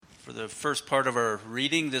For the first part of our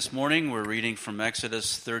reading this morning, we're reading from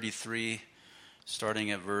Exodus 33,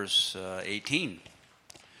 starting at verse 18.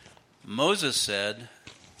 Moses said,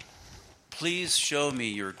 "Please show me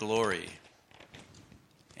your glory."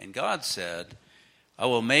 And God said, "I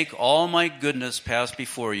will make all my goodness pass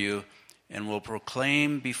before you, and will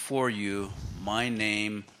proclaim before you my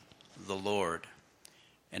name, the Lord.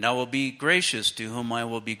 And I will be gracious to whom I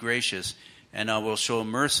will be gracious, and I will show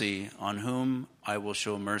mercy on whom I will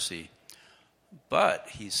show mercy. But,"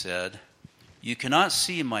 he said, "you cannot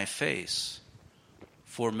see my face,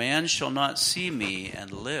 for man shall not see me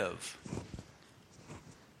and live."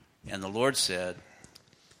 And the Lord said,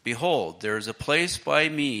 "Behold, there is a place by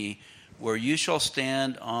me where you shall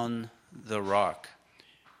stand on the rock.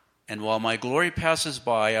 And while my glory passes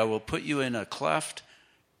by, I will put you in a cleft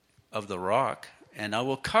of the rock, and I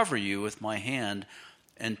will cover you with my hand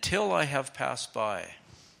until I have passed by.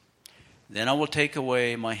 Then I will take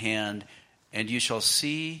away my hand, and you shall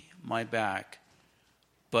see my back,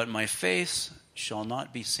 but my face shall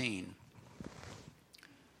not be seen.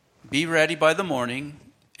 Be ready by the morning,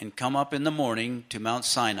 and come up in the morning to Mount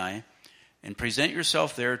Sinai, and present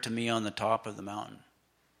yourself there to me on the top of the mountain."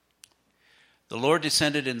 The Lord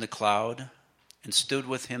descended in the cloud, and stood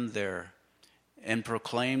with him there, and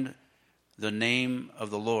proclaimed the name of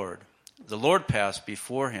the Lord. The Lord passed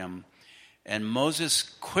before him, and Moses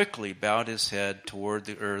quickly bowed his head toward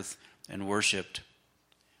the earth and worshipped.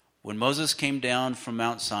 When Moses came down from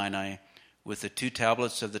Mount Sinai with the 2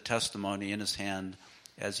 tablets of the testimony in his hand,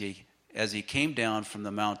 as he came down from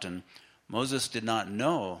the mountain, Moses did not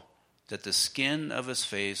know that the skin of his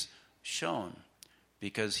face shone,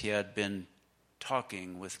 because he had been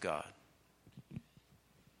talking with God.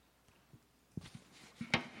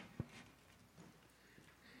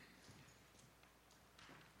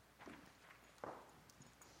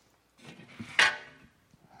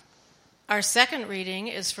 Our second reading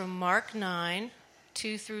is from Mark 9,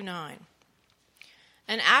 2 through 9.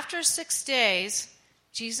 And after 6 days,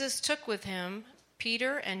 Jesus took with him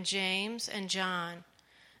Peter and James and John,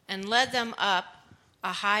 and led them up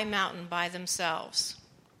a high mountain by themselves.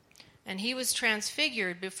 And he was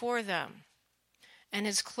transfigured before them, and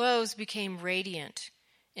his clothes became radiant,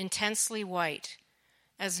 intensely white,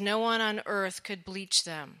 as no one on earth could bleach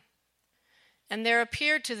them. And there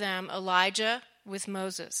appeared to them Elijah with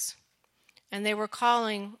Moses. And they were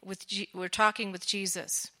talking with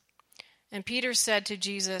Jesus. And Peter said to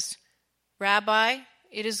Jesus, "Rabbi,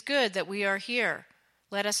 it is good that we are here.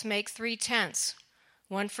 Let us make 3 tents,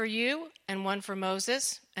 one for you, and one for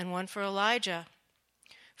Moses, and one for Elijah."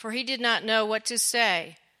 For he did not know what to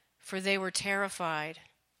say, for they were terrified.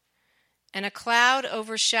 And a cloud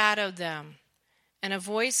overshadowed them, and a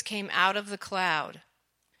voice came out of the cloud,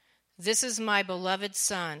 "This is my beloved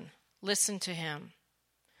Son, listen to him."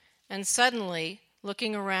 And suddenly,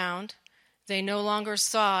 looking around, they no longer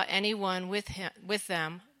saw anyone with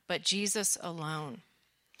them but Jesus alone.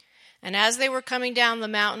 And as they were coming down the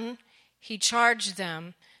mountain, he charged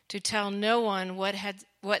them to tell no one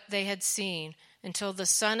what they had seen until the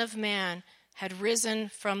Son of Man had risen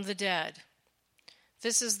from the dead.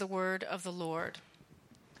 This is the word of the Lord.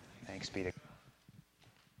 Thanks be to God.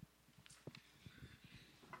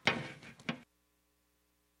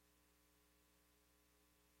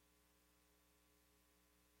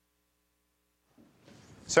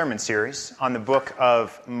 Sermon series on the book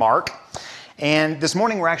of Mark. And this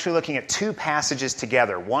morning we're actually looking at 2 passages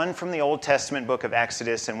together, one from the Old Testament book of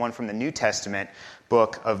Exodus and one from the New Testament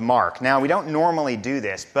book of Mark. Now, we don't normally do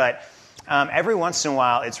this, but every once in a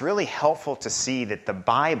while it's really helpful to see that the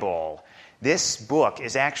Bible, this book,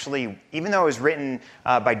 is actually, even though it was written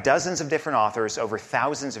by dozens of different authors over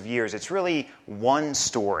thousands of years, it's really one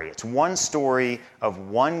story. It's one story of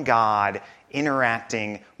one God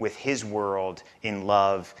interacting with his world in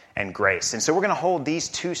love and grace. And so we're going to hold these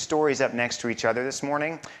 2 stories up next to each other this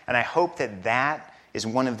morning, and I hope that that is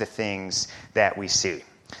one of the things that we see.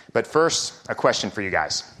 But first, a question for you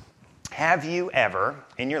guys. Have you ever,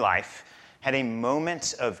 in your life, had a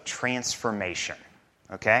moment of transformation?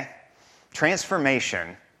 Okay?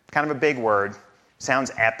 Transformation, kind of a big word,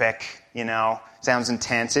 sounds epic, sounds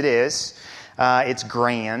intense. It is. It's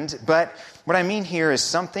grand, but what I mean here is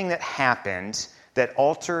something that happened that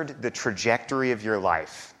altered the trajectory of your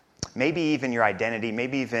life. Maybe even your identity,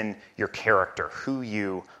 maybe even your character, who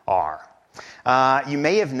you are. You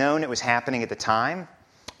may have known it was happening at the time,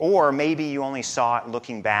 or maybe you only saw it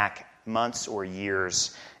looking back months or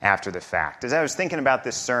years after the fact. As I was thinking about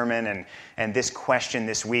this sermon and this question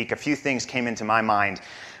this week, a few things came into my mind.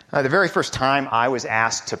 The very first time I was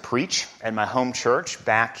asked to preach at my home church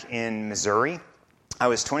back in Missouri, I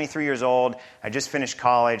was 23 years old. I just finished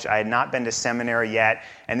college. I had not been to seminary yet,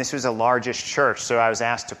 and this was a largish church, so I was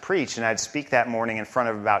asked to preach, and I'd speak that morning in front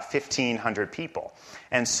of about 1,500 people.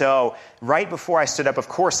 And so right before I stood up, of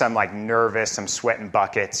course, I'm like nervous. I'm sweating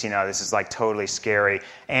buckets. This is like totally scary.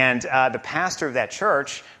 And the pastor of that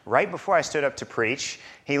church, right before I stood up to preach,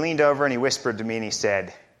 he leaned over and he whispered to me and he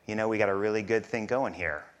said, we got a really good thing going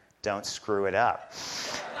here. Don't screw it up.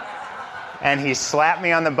 And he slapped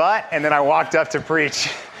me on the butt, and then I walked up to preach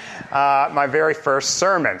my very first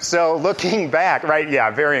sermon. So looking back, right, yeah,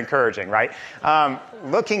 very encouraging, right?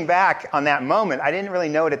 Looking back on that moment, I didn't really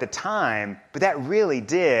know it at the time, but that really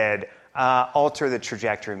did alter the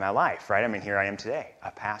trajectory of my life, right? I mean, here I am today, a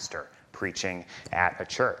pastor preaching at a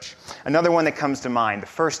church. Another one that comes to mind, the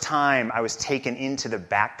first time I was taken into the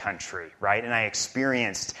backcountry, right? And I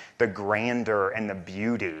experienced the grandeur and the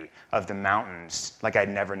beauty of the mountains like I'd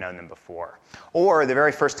never known them before. Or the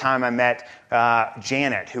very first time I met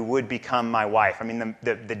Janet, who would become my wife. I mean,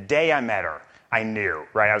 the day I met her, I knew,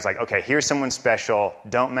 right? I was like, okay, here's someone special.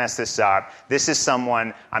 Don't mess this up. This is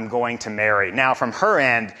someone I'm going to marry. Now, from her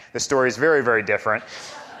end, the story is very, very different.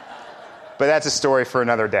 But that's a story for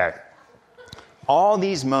another day. All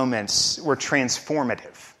these moments were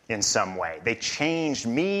transformative in some way. They changed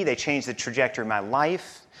me. They changed the trajectory of my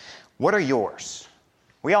life. What are yours?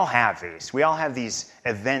 We all have these. We all have these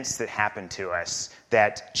events that happen to us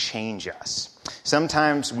that change us.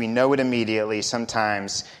 Sometimes we know it immediately.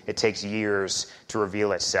 Sometimes it takes years to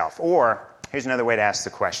reveal itself. Or, here's another way to ask the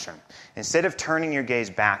question. Instead of turning your gaze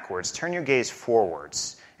backwards, turn your gaze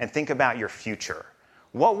forwards and think about your future.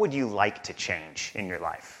 What would you like to change in your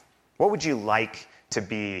life? What would you like to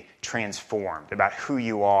be transformed about who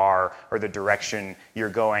you are or the direction you're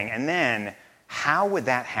going? And then, how would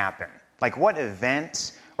that happen? Like, what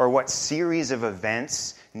event or what series of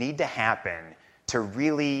events need to happen to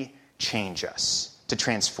really change us, to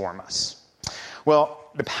transform us? Well,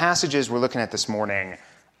 the passages we're looking at this morning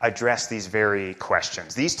address these very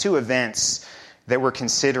questions. These two events that we're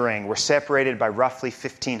considering were separated by roughly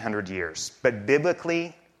 1,500 years. But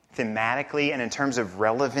biblically, thematically, and in terms of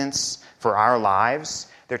relevance for our lives,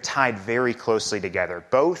 they're tied very closely together.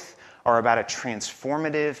 Both are about a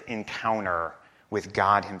transformative encounter with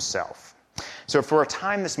God himself. So for a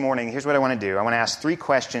time this morning, here's what I want to do. I want to ask 3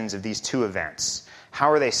 questions of these two events.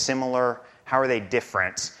 How are they similar? How are they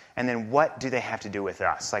different? And then what do they have to do with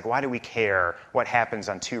us? Like, why do we care what happens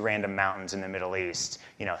on 2 random mountains in the Middle East,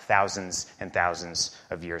 thousands and thousands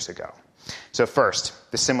of years ago? So first,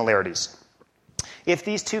 the similarities. If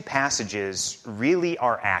these two passages really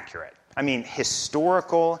are accurate, I mean,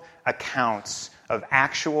 historical accounts of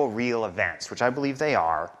actual real events, which I believe they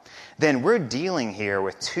are, then we're dealing here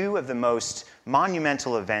with 2 of the most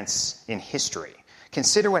monumental events in history.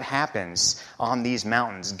 Consider what happens on these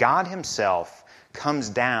mountains. God himself comes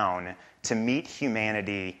down to meet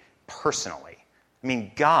humanity personally. I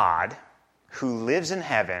mean, God, who lives in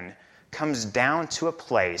heaven, comes down to a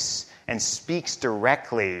place and speaks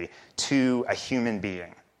directly to a human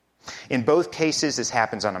being. In both cases, this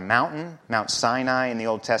happens on a mountain, Mount Sinai in the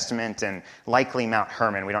Old Testament, and likely Mount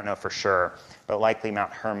Hermon. We don't know for sure, but likely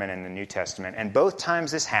Mount Hermon in the New Testament. And both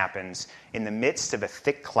times this happens in the midst of a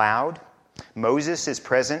thick cloud. Moses is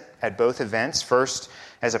present at both events, first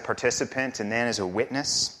as a participant and then as a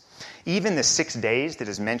witness. Even the 6 days that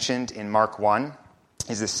is mentioned in Mark 1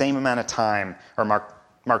 is the same amount of time, or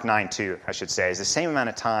Mark 9 too, I should say, is the same amount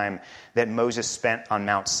of time that Moses spent on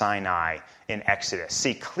Mount Sinai in Exodus.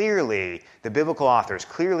 See, clearly, the biblical authors,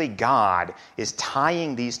 clearly God is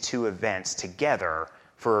tying these 2 events together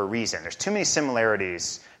for a reason. There's too many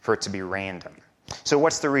similarities for it to be random. So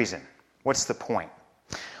what's the reason? What's the point?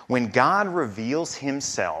 When God reveals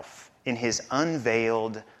himself in his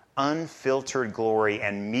unveiled, unfiltered glory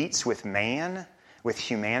and meets with man, with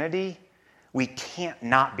humanity, we can't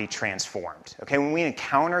not be transformed. Okay, when we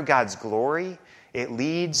encounter God's glory, it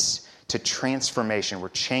leads to transformation. We're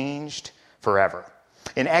changed forever.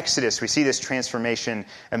 In Exodus, we see this transformation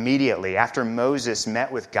immediately. After Moses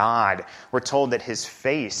met with God, we're told that his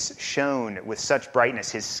face shone with such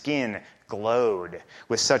brightness, his skin glowed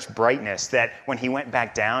with such brightness that when he went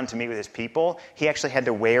back down to meet with his people, he actually had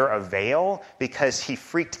to wear a veil because he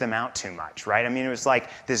freaked them out too much, right? I mean, it was like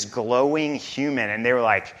this glowing human, and they were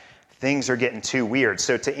like, things are getting too weird.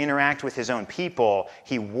 So to interact with his own people,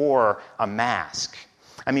 he wore a mask.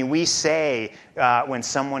 I mean, we say when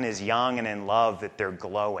someone is young and in love that they're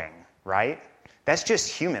glowing, right? That's just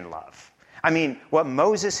human love. I mean, what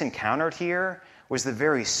Moses encountered here was the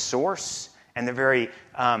very source and the very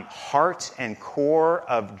heart and core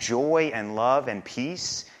of joy and love and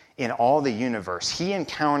peace in all the universe. He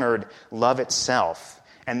encountered love itself,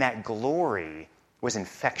 and that glory was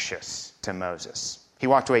infectious to Moses. He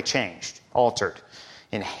walked away changed, altered,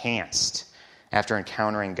 enhanced after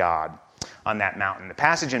encountering God on that mountain. The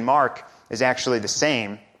passage in Mark is actually the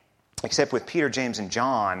same, except with Peter, James, and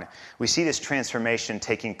John, we see this transformation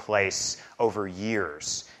taking place over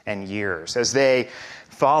years and years. As they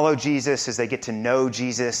follow Jesus, as they get to know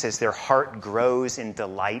Jesus, as their heart grows in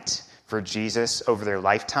delight for Jesus over their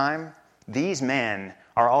lifetime, these men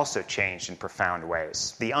are also changed in profound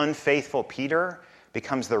ways. The unfaithful Peter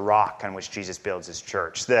becomes the rock on which Jesus builds his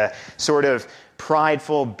church. The sort of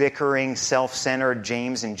prideful, bickering, self-centered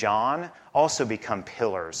James and John also become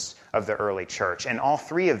pillars of the early church. And all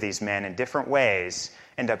three of these men, in different ways,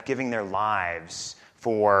 end up giving their lives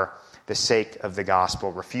for the sake of the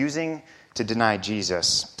gospel, refusing to deny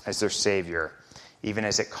Jesus as their Savior, even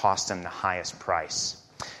as it cost them the highest price.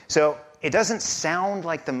 So it doesn't sound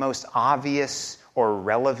like the most obvious or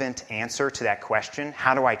relevant answer to that question,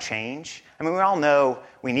 how do I change? I mean, we all know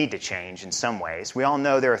we need to change in some ways. We all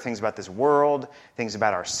know there are things about this world, things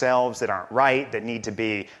about ourselves that aren't right, that need to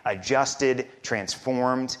be adjusted,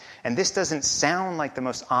 transformed. And this doesn't sound like the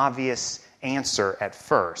most obvious answer at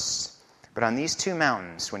first. But on these two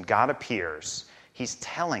mountains, when God appears, he's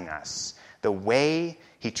telling us the way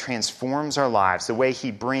he transforms our lives, the way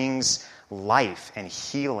he brings life and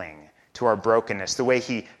healing to our brokenness, the way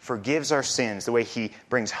he forgives our sins, the way he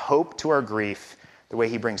brings hope to our grief, the way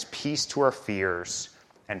he brings peace to our fears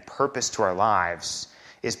and purpose to our lives,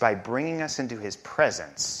 is by bringing us into his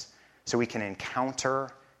presence so we can encounter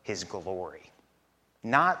his glory.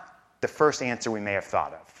 Not the first answer we may have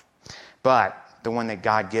thought of, but the one that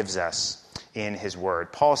God gives us in his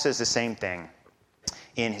word. Paul says the same thing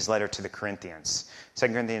in his letter to the Corinthians. 2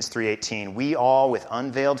 Corinthians 3:18, we all with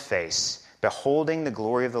unveiled face, beholding the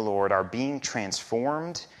glory of the Lord, are being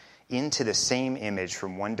transformed into the same image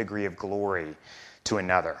from one degree of glory to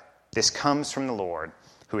another. This comes from the Lord,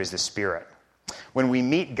 who is the Spirit. When we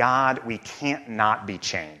meet God, we can't not be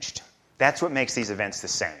changed. That's what makes these events the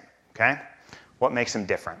same, okay? What makes them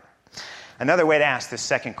different? Another way to ask this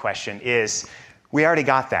second question is, we already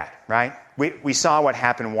got that, right? We saw what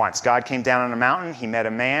happened once. God came down on a mountain, he met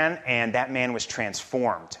a man, and that man was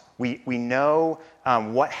transformed. We know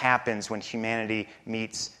what happens when humanity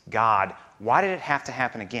meets God. Why did it have to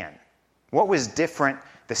happen again? What was different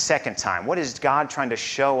the second time? What is God trying to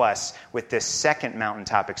show us with this second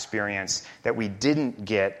mountaintop experience that we didn't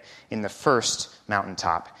get in the first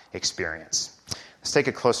mountaintop experience? Let's take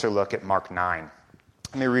a closer look at Mark 9.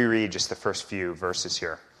 Let me reread just the first few verses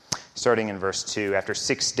here. Starting in verse 2, after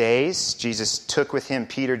 6 days, Jesus took with him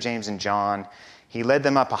Peter, James, and John. He led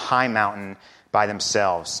them up a high mountain by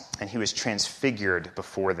themselves, and he was transfigured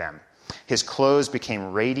before them. His clothes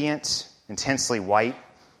became radiant, intensely white,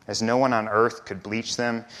 as no one on earth could bleach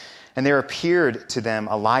them. And there appeared to them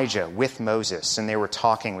Elijah with Moses, and they were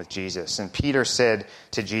talking with Jesus. And Peter said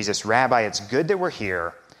to Jesus, Rabbi, it's good that we're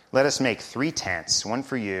here. Let us make 3 tents, one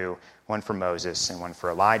for you, one for Moses, and one for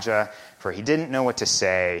Elijah. For he didn't know what to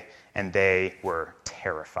say, and they were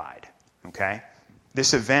terrified. Okay?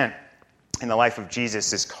 This event in the life of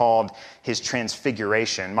Jesus is called his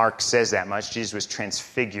transfiguration. Mark says that much. Jesus was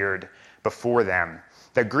transfigured before them.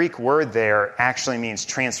 The Greek word there actually means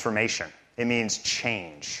transformation. It means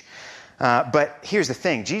change. But here's the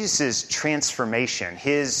thing. Jesus' transformation,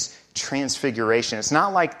 his transfiguration, it's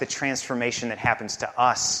not like the transformation that happens to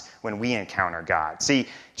us when we encounter God. See,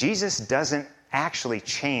 Jesus doesn't actually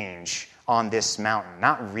change on this mountain.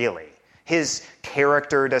 Not really. His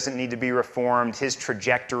character doesn't need to be reformed. His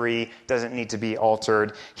trajectory doesn't need to be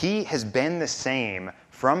altered. He has been the same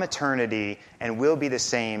from eternity and will be the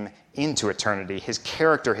same into eternity. His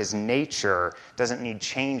character, his nature doesn't need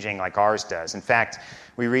changing like ours does. In fact,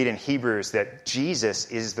 we read in Hebrews that Jesus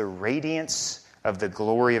is the radiance of the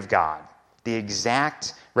glory of God, the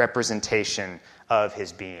exact representation of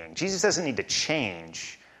his being. Jesus doesn't need to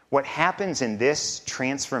change. What happens in this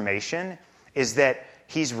transformation is that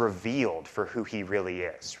he's revealed for who he really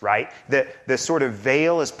is, right? The sort of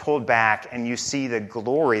veil is pulled back and you see the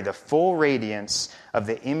glory, the full radiance of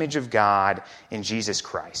the image of God in Jesus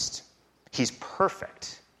Christ. He's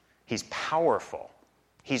perfect. He's powerful.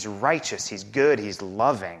 He's righteous. He's good. He's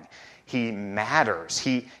loving. He matters.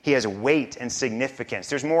 He has weight and significance.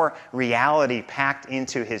 There's more reality packed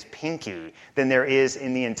into his pinky than there is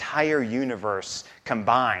in the entire universe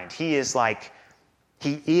combined. He is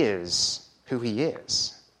who he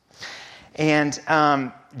is.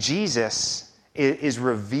 And Jesus is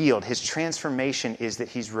revealed. His transformation is that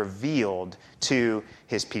he's revealed to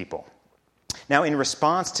his people. Now, in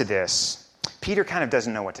response to this, Peter kind of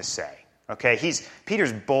doesn't know what to say. Okay,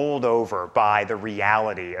 Peter's bowled over by the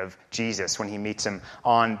reality of Jesus when he meets him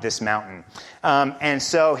on this mountain. And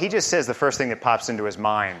so he just says the first thing that pops into his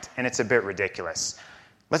mind, and it's a bit ridiculous.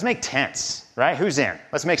 Let's make tents, right? Who's in?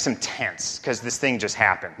 Let's make some tents, because this thing just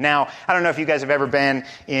happened. Now, I don't know if you guys have ever been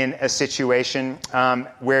in a situation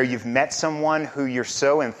where you've met someone who you're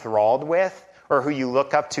so enthralled with, or who you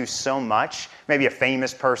look up to so much, maybe a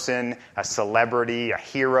famous person, a celebrity, a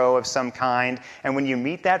hero of some kind. And when you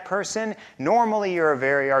meet that person, normally you're a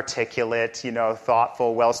very articulate,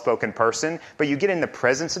 thoughtful, well-spoken person, but you get in the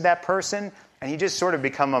presence of that person, and you just sort of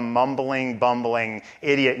become a mumbling, bumbling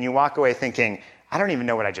idiot, and you walk away thinking, I don't even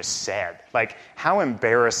know what I just said. Like, how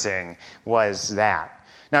embarrassing was that?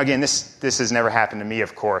 Now, again, this has never happened to me,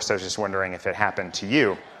 of course. I was just wondering if it happened to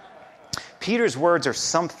you. Peter's words are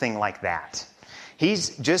something like that.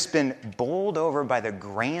 He's just been bowled over by the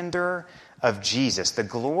grandeur of Jesus, the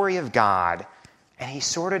glory of God, and he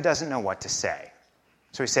sort of doesn't know what to say.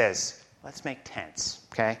 So he says, let's make tents,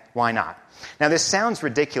 okay? Why not? Now, this sounds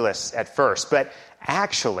ridiculous at first, but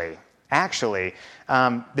actually,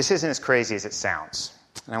 this isn't as crazy as it sounds.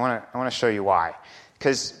 And I want to show you why.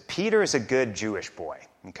 Because Peter is a good Jewish boy,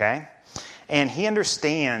 okay? And he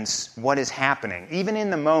understands what is happening. Even in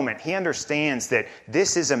the moment, he understands that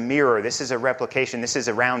this is a mirror, this is a replication, this is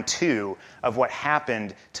a round two of what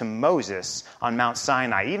happened to Moses on Mount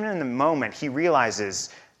Sinai. Even in the moment, he realizes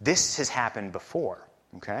this has happened before,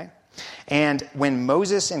 okay? And when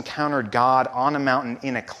Moses encountered God on a mountain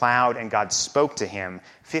in a cloud and God spoke to him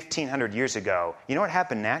 1,500 years ago, you know what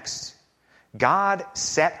happened next? God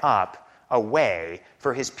set up a way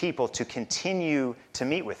for his people to continue to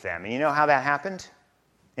meet with them. And you know how that happened?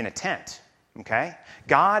 In a tent, okay?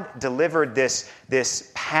 God delivered this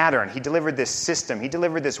pattern. He delivered this system. He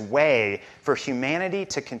delivered this way for humanity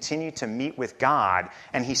to continue to meet with God,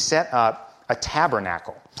 and he set up a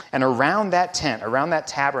tabernacle. And around that tent, around that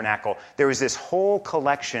tabernacle, there was this whole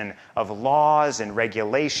collection of laws and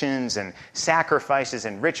regulations and sacrifices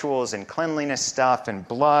and rituals and cleanliness stuff and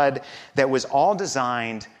blood that was all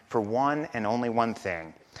designed for one and only one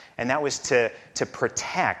thing, and that was to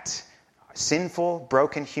protect sinful,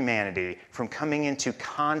 broken humanity from coming into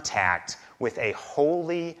contact with a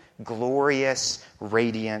holy, glorious,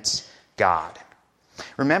 radiant God.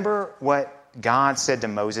 Remember what God said to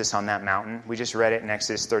Moses on that mountain? We just read it in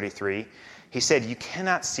Exodus 33. He said, "You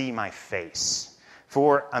cannot see my face,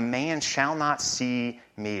 for a man shall not see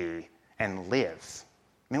me and live."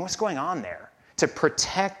 I mean, what's going on there? To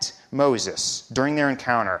protect Moses during their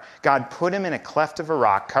encounter, God put him in a cleft of a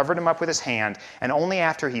rock, covered him up with his hand, and only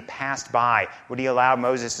after he passed by would he allow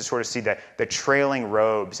Moses to sort of see the trailing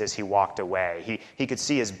robes as he walked away. He could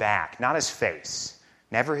see his back, not his face.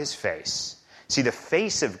 Never his face. See, the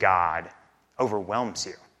face of God overwhelms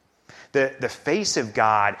you. The face of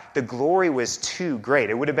God, the glory was too great.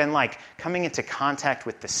 It would have been like coming into contact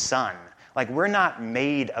with the sun. Like, we're not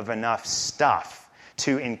made of enough stuff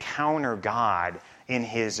to encounter God in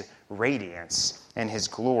his radiance and his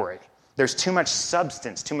glory. There's too much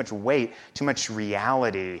substance, too much weight, too much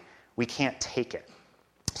reality. We can't take it.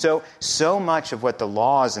 So much of what the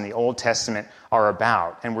laws in the Old Testament are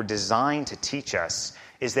about, and were designed to teach us,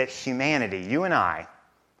 is that humanity, you and I,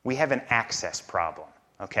 we have an access problem,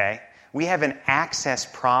 okay? We have an access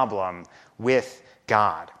problem with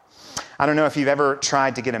God. I don't know if you've ever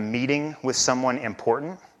tried to get a meeting with someone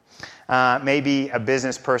important. Maybe a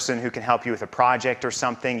business person who can help you with a project or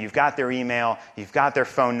something. You've got their email, you've got their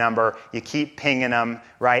phone number, you keep pinging them,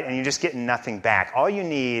 right? And you're just getting nothing back. All you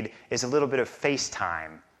need is a little bit of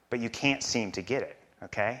FaceTime, but you can't seem to get it,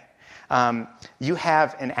 okay? You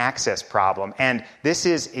have an access problem, and this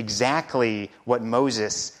is exactly what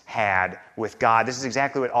Moses had with God. This is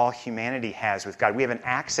exactly what all humanity has with God. We have an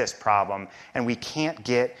access problem, and we can't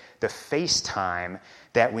get the FaceTime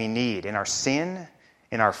that we need. In our sin,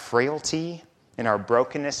 in our frailty, in our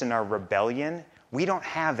brokenness, in our rebellion, we don't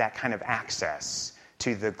have that kind of access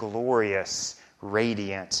to the glorious,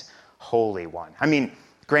 radiant, holy one. I mean,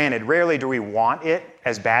 granted, rarely do we want it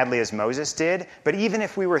as badly as Moses did, but even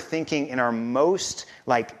if we were thinking in our most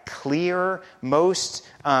clear, most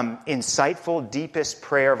insightful, deepest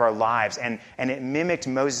prayer of our lives, and it mimicked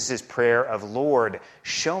Moses' prayer of, "Lord,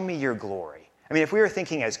 show me your glory." I mean, if we were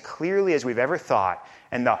thinking as clearly as we've ever thought,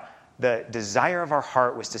 and the desire of our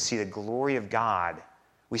heart was to see the glory of God,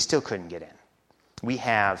 we still couldn't get in. We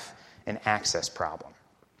have an access problem.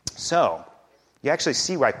 So, you actually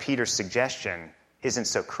see why Peter's suggestion isn't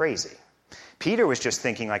so crazy. Peter was just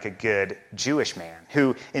thinking like a good Jewish man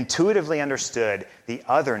who intuitively understood the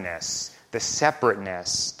otherness, the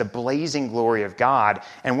separateness, the blazing glory of God.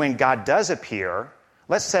 And when God does appear,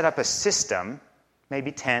 let's set up a system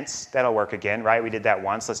maybe tents. That'll work again, right? We did that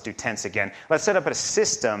once. Let's do tents again. Let's set up a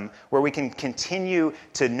system where we can continue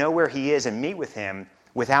to know where he is and meet with him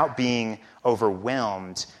without being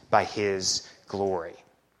overwhelmed by his glory.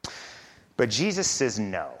 But Jesus says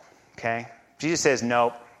no, okay? Jesus says,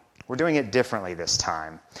 no, we're doing it differently this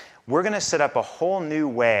time. We're going to set up a whole new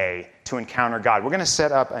way to encounter God. We're going to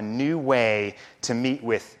set up a new way to meet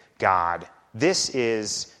with God. This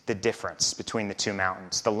is the difference between the two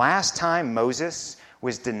mountains. The last time Moses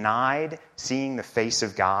was denied seeing the face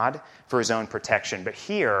of God for his own protection. But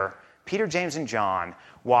here, Peter, James, and John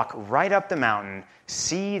walk right up the mountain,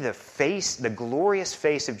 see the face, the glorious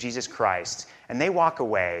face of Jesus Christ, and they walk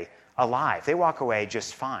away alive. They walk away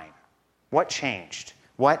just fine. What changed?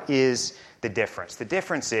 What is the difference? The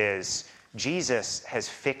difference is Jesus has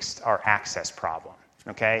fixed our access problem.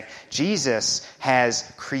 Okay? Jesus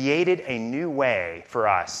has created a new way for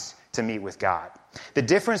us to meet with God. The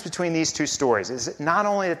difference between these two stories is not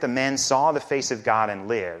only that the men saw the face of God and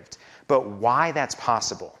lived, but why that's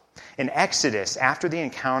possible. In Exodus, after the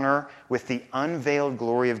encounter with the unveiled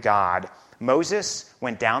glory of God, Moses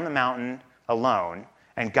went down the mountain alone,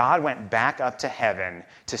 and God went back up to heaven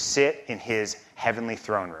to sit in his heavenly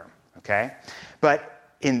throne room. Okay? But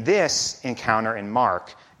in this encounter in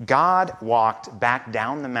Mark, God walked back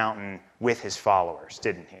down the mountain with his followers,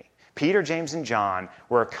 didn't he? Peter, James, and John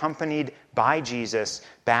were accompanied by Jesus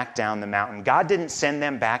back down the mountain. God didn't send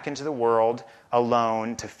them back into the world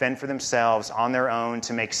alone to fend for themselves on their own,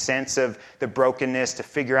 to make sense of the brokenness, to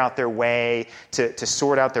figure out their way, to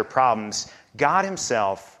sort out their problems. God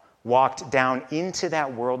himself walked down into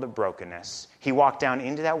that world of brokenness. He walked down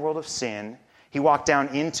into that world of sin. He walked down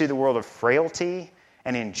into the world of frailty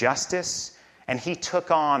and injustice, and he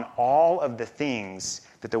took on all of the things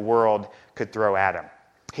that the world could throw at him.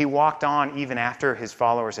 He walked on even after his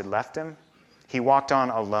followers had left him. He walked on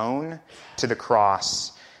alone to the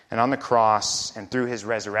cross, and on the cross and through his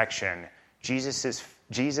resurrection,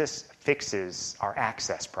 Jesus fixes our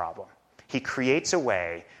access problem. He creates a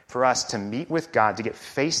way for us to meet with God, to get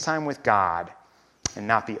face time with God, and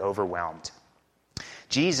not be overwhelmed.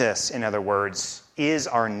 Jesus, in other words, is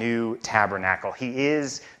our new tabernacle. He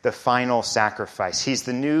is the final sacrifice. He's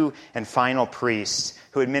the new and final priest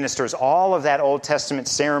who administers all of that Old Testament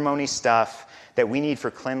ceremony stuff that we need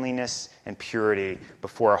for cleanliness and purity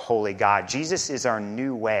before a holy God. Jesus is our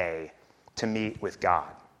new way to meet with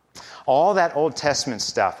God. All that Old Testament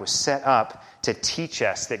stuff was set up to teach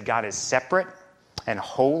us that God is separate and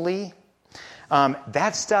holy.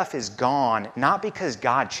 That stuff is gone, not because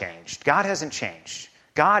God changed. God hasn't changed.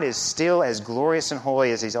 God is still as glorious and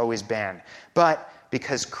holy as he's always been, but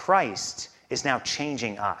because Christ is now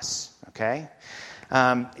changing us, okay?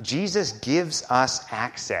 Jesus gives us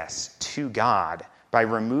access to God by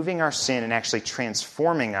removing our sin and actually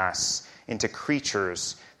transforming us into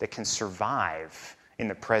creatures that can survive in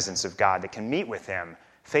the presence of God, that can meet with him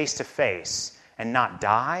face to face and not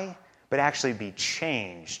die, but actually be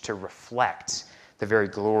changed to reflect the very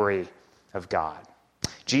glory of God.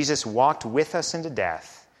 Jesus walked with us into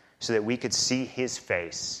death so that we could see his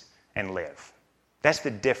face and live. That's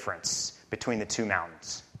the difference between the two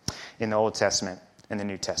mountains in the Old Testament and the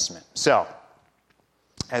New Testament. So,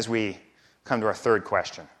 as we come to our third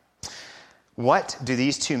question, what do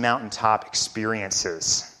these two mountaintop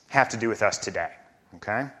experiences have to do with us today?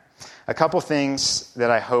 Okay? A couple things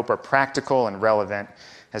that I hope are practical and relevant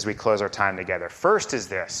as we close our time together. First is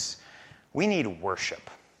this: we need worship,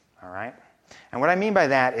 all right? And what I mean by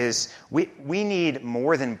that is we need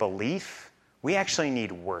more than belief. We actually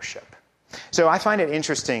need worship. So I find it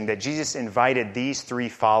interesting that Jesus invited these three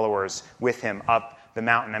followers with him up the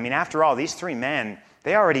mountain. I mean, after all, these three men,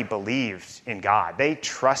 they already believed in God. They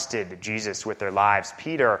trusted Jesus with their lives.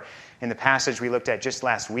 Peter, in the passage we looked at just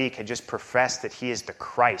last week, had just professed that he is the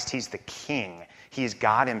Christ. He's the King. He is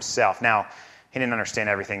God himself. Now, he didn't understand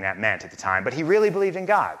everything that meant at the time, but he really believed in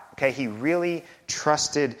God. Okay, he really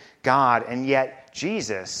trusted God, and yet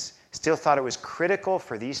Jesus still thought it was critical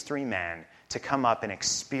for these three men to come up and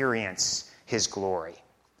experience his glory.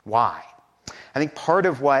 Why? I think part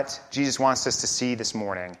of what Jesus wants us to see this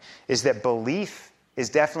morning is that belief is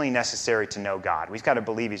definitely necessary to know God. We've got to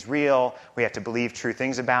believe he's real. We have to believe true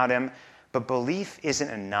things about him. But belief isn't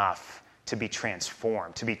enough to be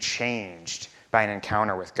transformed, to be changed by an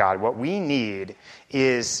encounter with God. What we need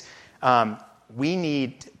is we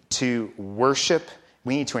need to worship.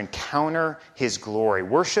 We need to encounter his glory.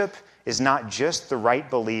 Worship is not just the right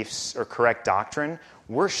beliefs or correct doctrine.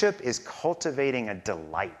 Worship is cultivating a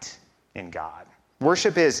delight in God.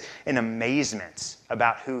 Worship is an amazement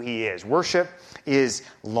about who he is. Worship is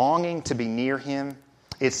longing to be near him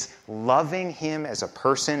It's loving him as a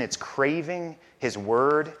person. It's craving his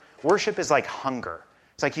word. Worship is like hunger.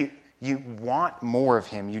 It's like you want more of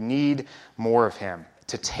him. You need more of him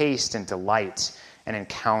to taste and delight and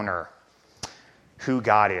encounter who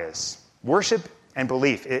God is. Worship and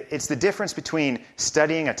belief, it's the difference between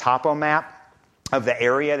studying a topo map of the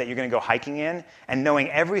area that you're going to go hiking in and knowing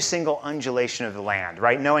every single undulation of the land,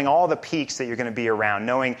 right? Knowing all the peaks that you're going to be around,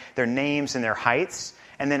 knowing their names and their heights,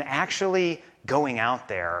 and then actually going out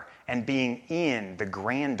there and being in the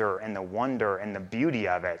grandeur and the wonder and the beauty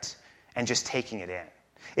of it and just taking it in.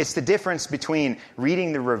 It's the difference between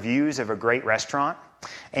reading the reviews of a great restaurant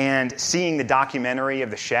and seeing the documentary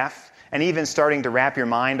of the chef and even starting to wrap your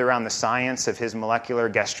mind around the science of his molecular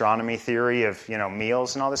gastronomy theory of,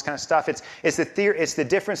 meals and all this kind of stuff. It's the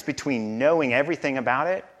difference between knowing everything about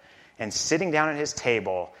it and sitting down at his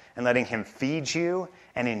table and letting him feed you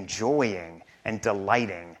and enjoying and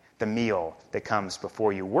delighting the meal that comes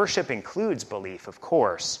before you. Worship includes belief, of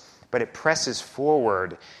course, but it presses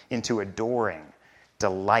forward into adoring,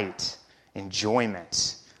 delight,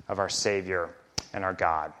 enjoyment of our Savior and our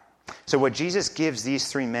God. So what Jesus gives these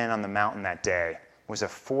three men on the mountain that day was a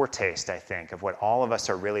foretaste, I think, of what all of us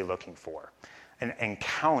are really looking for, an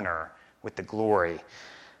encounter with the glory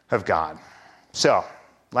of God. So,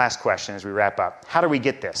 last question as we wrap up. How do we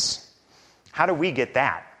get this? How do we get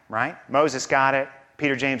that, right? Moses got it.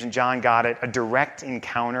 Peter, James, and John got it. A direct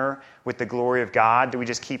encounter with the glory of God. Do we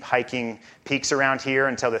just keep hiking peaks around here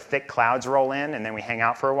until the thick clouds roll in and then we hang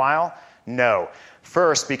out for a while? No.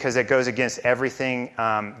 First, because it goes against everything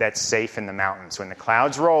that's safe in the mountains. When the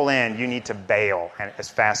clouds roll in, you need to bail as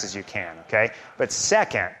fast as you can, okay? But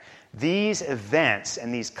second, these events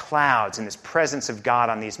and these clouds and this presence of God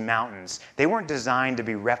on these mountains, they weren't designed to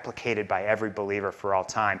be replicated by every believer for all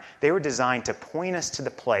time. They were designed to point us to the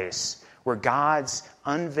place where God's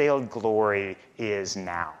unveiled glory is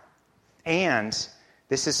now. And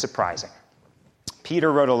this is surprising.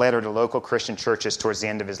 Peter wrote a letter to local Christian churches towards the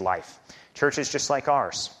end of his life. Churches just like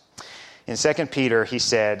ours. In 2 Peter, he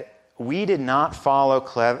said, "We did not follow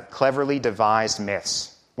cleverly devised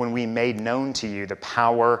myths when we made known to you the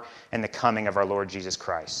power and the coming of our Lord Jesus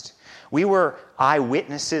Christ. We were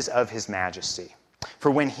eyewitnesses of his majesty.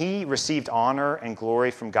 For when he received honor and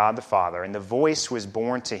glory from God the Father, and the voice was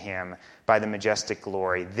borne to him by the majestic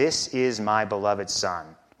glory, 'This is my beloved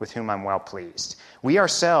Son, with whom I'm well pleased.' We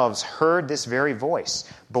ourselves heard this very voice,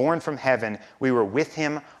 born from heaven. We were with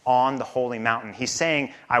him on the holy mountain." He's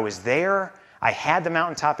saying, I was there. I had the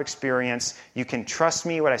mountaintop experience. You can trust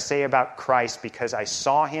me what I say about Christ because I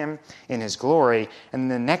saw him in his glory.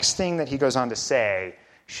 And the next thing that he goes on to say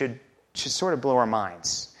should sort of blow our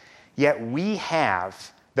minds. "Yet we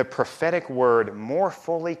have the prophetic word more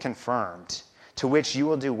fully confirmed, to which you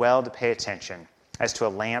will do well to pay attention, as to a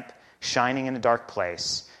lamp shining in a dark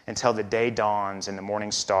place, until the day dawns and the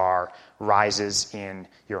morning star rises in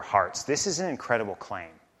your hearts." This is an incredible claim.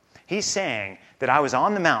 He's saying that I was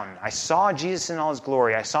on the mountain. I saw Jesus in all his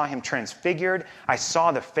glory. I saw him transfigured. I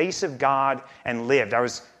saw the face of God and lived. I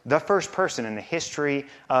was the first person in the history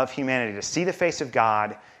of humanity to see the face of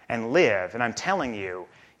God and live. And I'm telling you,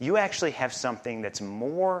 you actually have something that's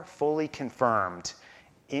more fully confirmed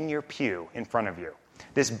in your pew in front of you.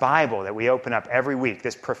 This Bible that we open up every week,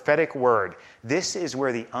 this prophetic word, this is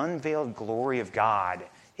where the unveiled glory of God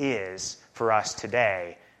is for us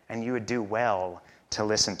today, and you would do well to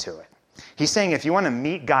listen to it. He's saying if you want to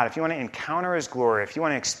meet God, if you want to encounter his glory, if you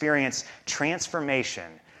want to experience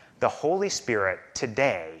transformation, the Holy Spirit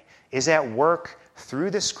today is at work through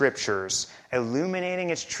the Scriptures, illuminating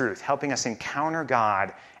its truth, helping us encounter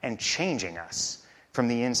God and changing us from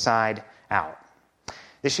the inside out.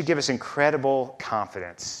 This should give us incredible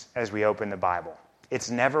confidence as we open the Bible.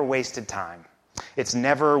 It's never wasted time. It's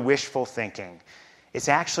never wishful thinking. It's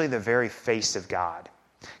actually the very face of God.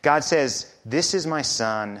 God says, "This is my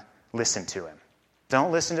Son, listen to him."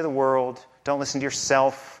 Don't listen to the world. Don't listen to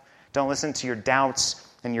yourself. Don't listen to your doubts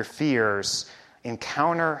and your fears.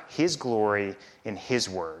 Encounter his glory in his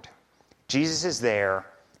word. Jesus is there.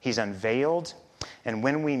 He's unveiled. And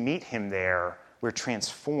when we meet him there, we're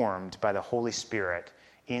transformed by the Holy Spirit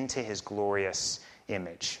into his glorious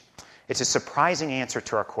image. It's a surprising answer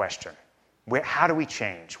to our question. How do we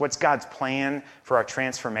change? What's God's plan for our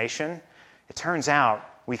transformation? It turns out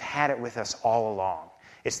we've had it with us all along.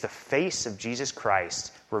 It's the face of Jesus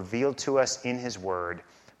Christ revealed to us in his word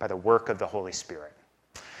by the work of the Holy Spirit.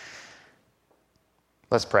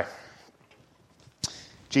 Let's pray.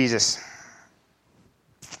 Jesus,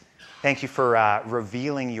 thank you for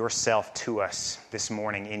revealing yourself to us this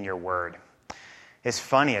morning in your word. It's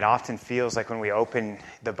funny, it often feels like when we open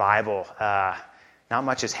the Bible, not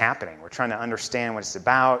much is happening. We're trying to understand what it's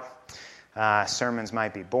about. Sermons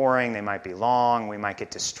might be boring. They might be long. We might get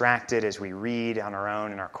distracted as we read on our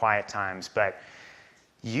own in our quiet times. But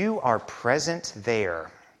you are present there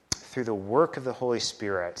through the work of the Holy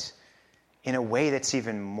Spirit in a way that's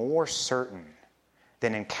even more certain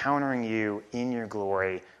than encountering you in your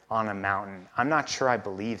glory on a mountain. I'm not sure I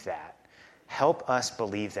believe that. Help us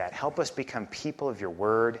believe that. Help us become people of your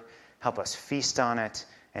word. Help us feast on it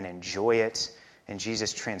and enjoy it. And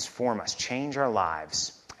Jesus, transform us, change our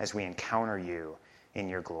lives as we encounter you in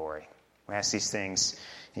your glory. We ask these things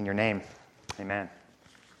in your name. Amen.